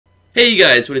Hey you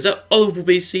guys, what is up? Oliver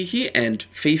BC here, and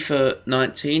FIFA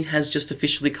 19 has just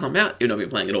officially come out. Even though I've been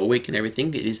playing it all week and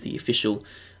everything, it is the official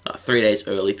 3 days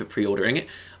early for pre-ordering it.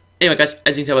 Anyway guys,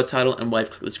 as you can tell by the title and why I've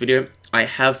clicked this video, I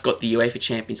have got the UEFA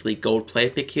Champions League Gold player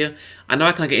pick here. I know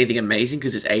I can't get anything amazing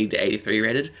because it's 80 to 83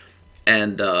 rated,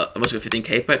 and I've also got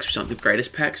 15k packs, which aren't the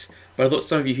greatest packs, but I thought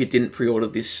some of you who didn't pre-order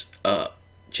this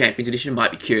Champions Edition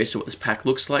might be curious to what this pack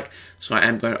looks like, so I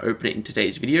am going to open it in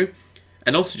today's video.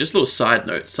 And also, just a little side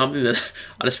note, something that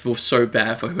I just feel so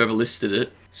bad for whoever listed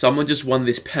it. Someone just won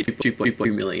this pack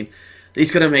 2.2 million.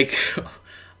 He's gonna make,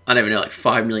 I don't even know, like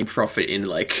 5 million profit in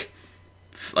like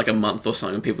a month or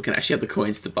something. People can actually have the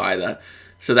coins to buy that.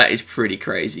 So that is pretty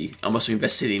crazy. I'm also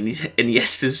invested in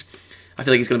Iniesta's. I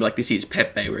feel like he's gonna be like this year's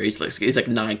Pepe, where he's like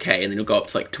 9k and then he'll go up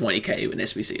to like 20k when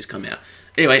SBCs come out.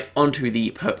 Anyway, on to the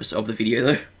purpose of the video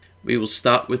though. We will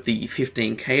start with the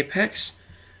 15k packs.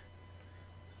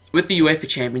 With the UEFA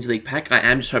Champions League pack, I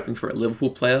am just hoping for a Liverpool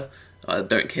player. I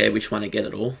don't care which one I get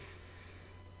at all.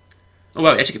 Oh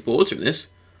wow, we actually get boards from this.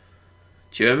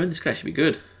 German, this could actually be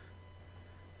good.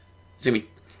 Is it going to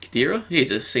be Khedira? Yeah,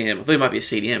 he's a CM. I thought he might be a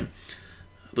CDM.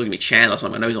 I thought it would be Chan or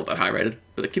something. I know he's not that high rated.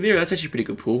 But the Khedira, that's actually a pretty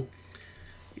good pool.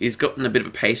 He's gotten a bit of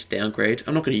a pace downgrade.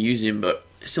 I'm not going to use him, but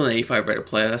still an 85 rated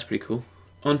player. That's pretty cool.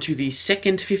 On to the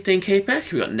second 15k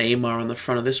pack. We got Neymar on the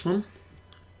front of this one.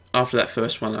 After that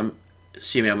first one, I'm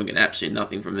assuming I'm going to get absolutely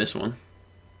nothing from this one.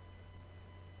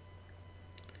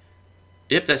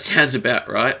 Yep, that sounds about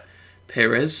right.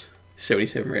 Perez,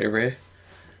 77 rated rare.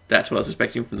 That's what I was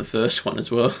expecting from the first one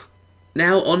as well.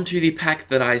 Now on to the pack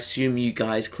that I assume you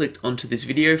guys clicked onto this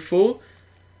video for.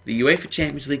 The UEFA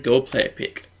Champions League Gold player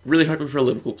pick. Really hoping for a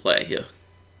Liverpool player here.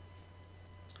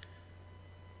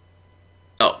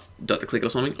 Oh, do I have to click or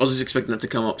something? I was just expecting that to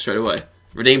come up straight away.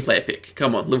 Redeem player pick.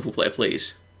 Come on, Liverpool player,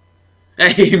 please.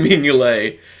 Hey,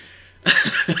 Mignolet.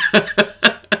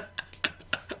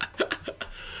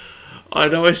 I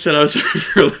know I said I was hoping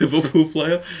for a Liverpool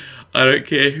player. I don't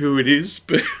care who it is,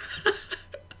 but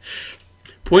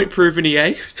point proven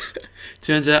EA.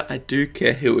 Turns out I do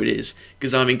care who it is,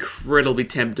 because I'm incredibly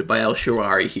tempted by El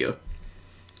Shaarawy here.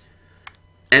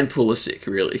 And Pulisic,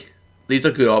 really. These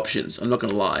are good options, I'm not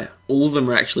going to lie. All of them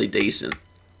are actually decent.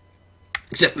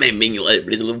 Except maybe Mignolet,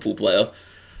 but he's a Liverpool player.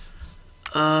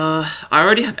 I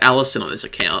already have Alisson on this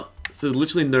account, so there's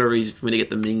literally no reason for me to get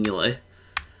the Mignolet.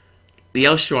 The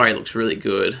El Shaarawy looks really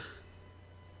good.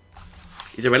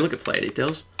 Is there a way to look at player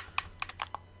details?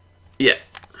 Yeah.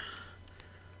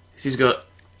 So he's got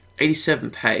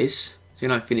 87 pace,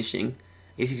 79 finishing,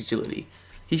 86 agility.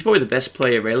 He's probably the best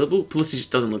player available. Pulisic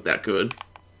just doesn't look that good.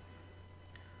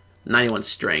 91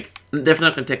 strength. I'm definitely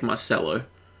not going to take Marcelo.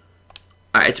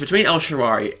 Alright, it's between El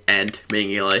Shaarawy and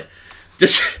Mignolet.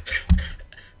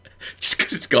 Just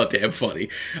because it's goddamn funny.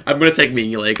 I'm going to take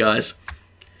Mignolet, guys.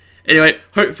 Anyway,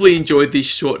 hopefully you enjoyed this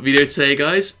short video today,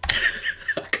 guys.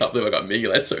 I can't believe I got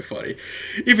Mignolet, that's so funny.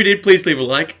 If you did, please leave a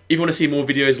like. If you want to see more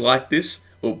videos like this,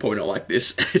 well, probably not like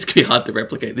this. It's going to be hard to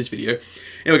replicate this video.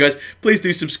 Anyway, guys, please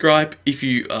do subscribe if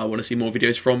you want to see more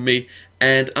videos from me.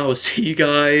 And I will see you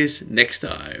guys next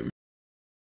time.